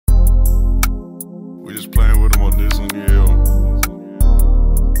this one, yeah.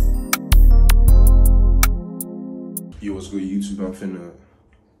 Yo, what's good, YouTube? I'm finna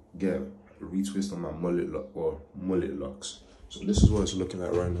get a retwist on my mullet locks. So this is what it's looking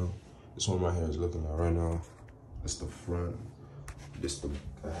like right now. This is what my hair is looking like right now. That's the front. This the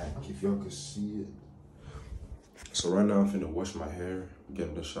back, if y'all could see it. So right now I'm finna wash my hair, get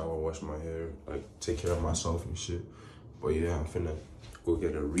in the shower, wash my hair, like take care of myself and shit. But yeah, I'm finna go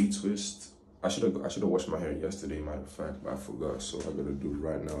get a retwist. I should have washed my hair yesterday, matter of fact, but I forgot. So I gotta do it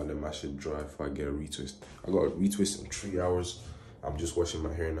right now and let my shit dry if I get a retwist. I got a retwist in 3 hours. I'm just washing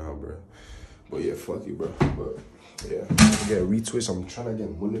my hair now, bro. But yeah, fuck you, bro. But yeah, I get a retwist. I'm trying to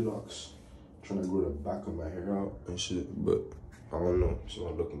get mullet locks. I'm trying to grow the back of my hair out and shit, but I don't know. It's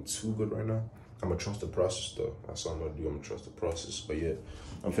not looking too good right now. I'm gonna trust the process though. That's all I'm gonna do. I'm gonna trust the process. But yeah,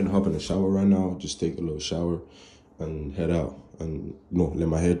 I'm finna hop in the shower right now. Just take a little shower and head out. And let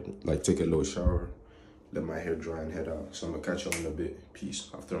my head, like, take a little shower, let my hair dry and head out. So I'm gonna catch y'all in a bit.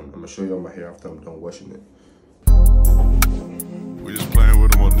 Peace. I'm gonna show y'all my hair after I'm done washing it. We just playing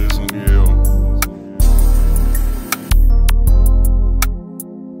with him on this one,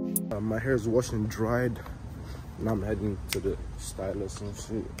 yeah. My hair's washed and dried. Now I'm heading to the stylist and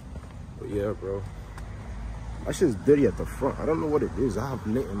shit. But yeah, bro. My shit's dirty at the front. I don't know what it is. I have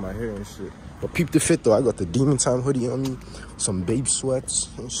lint in my hair and shit. But peep the fit though. I got the Demon Time hoodie on me, some babe sweats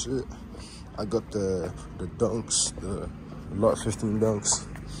and shit. I got the dunks, the lot 15 dunks,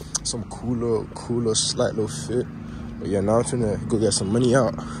 some cooler, slight little fit. But yeah, now I'm finna go get some money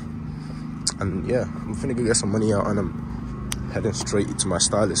out. And yeah, I'm finna go get some money out and I'm heading straight to my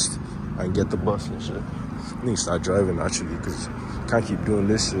stylist and get the bus and shit. I need to start driving actually, because I can't keep doing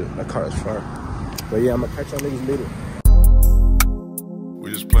this shit. That car is fire. But yeah, I'm gonna catch y'all niggas later.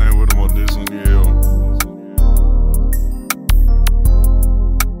 We just playing with him on this one, yeah.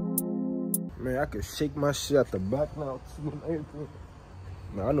 Man, I can shake my shit at the back now too and everything.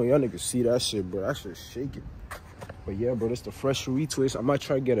 Man, I know y'all niggas see that shit, bro. I should shake it. But yeah, bro, this the fresh retwist. I might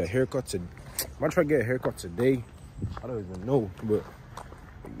try to get a haircut today. I don't even know, but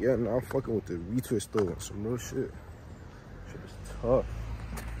yeah, now I'm fucking with the retwist though. Some real shit. Shit is tough.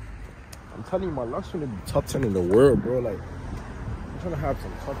 I'm telling you, my locks gonna be top 10 in the world, bro. Like, I'm trying to have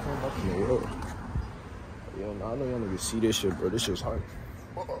some top 10 locks in the world. Yeah, I know y'all niggas see this shit, bro. This shit's hard.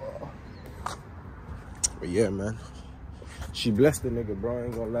 But yeah, man. She blessed the nigga, bro. I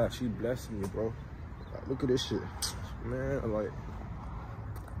ain't gonna lie. She blessed me, bro. Like, look at this shit. Man,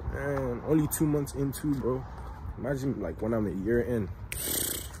 only 2 months into, bro. Imagine, like, when I'm a year in.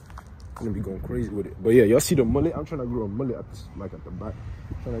 I'm gonna be going crazy with it. But yeah, y'all see the mullet? I'm trying to grow a mullet at this, like, at the back.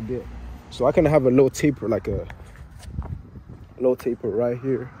 I'm trying to get, so I can have a little taper, like a little taper right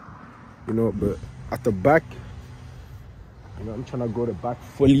here, you know, but at the back, you know, I'm trying to grow the back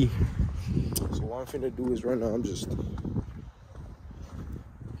fully. So what I'm finna do is right now, I'm just,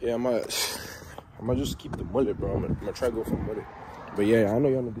 yeah, I might just keep the mullet, bro. I'm gonna try to go for mullet. But yeah, I know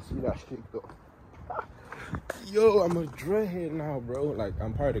y'all need to see that shit though. Yo, I'm a dreadhead now, bro. Like,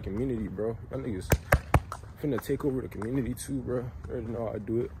 I'm part of the community, bro. Y'all niggas finna take over the community too, bro. You already know how I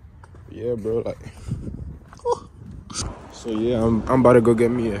do it. But yeah, bro, like. So yeah, I'm about to go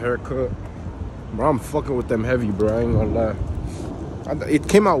get me a haircut. Bro, I'm fucking with them heavy, bro. I ain't gonna lie. It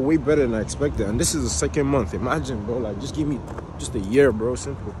came out way better than I expected. And this is the 2nd month. Imagine, bro. Like, just give me just a year, bro.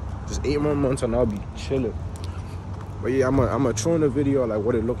 Simple. Just 8 more months and I'll be chilling. But yeah, I'm gonna throw in a video like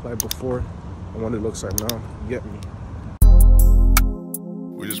what it looked like before and what it looks like now. You get me?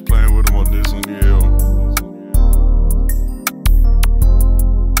 We just playing with him on this one, yeah.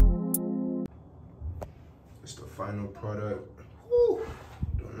 It's the final product. Woo.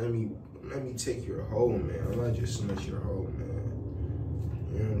 Don't let me take your hoe, man. I might just snatch your hoe, man.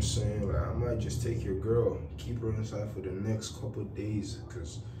 You know what I'm saying? Like, I might just take your girl, keep her inside for the next couple of days,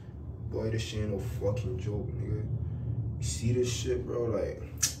 cause boy, this shit ain't no fucking joke, nigga. You see this shit, bro? Like,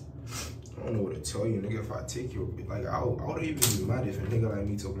 I don't know what to tell you, nigga. If I take your, like, I would even be mad if a nigga like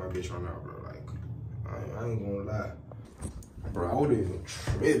me took my bitch right now, bro. Like, I ain't gonna lie. Bro, I would even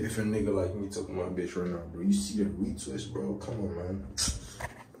trip if a nigga like me took my bitch right now, bro. You see the retwist, bro? Come on, man.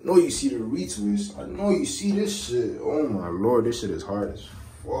 I know you see the retwist. I know you see this shit. Oh my lord, this shit is hard as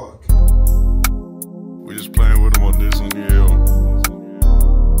fuck. We just playing with him on this one, yeah.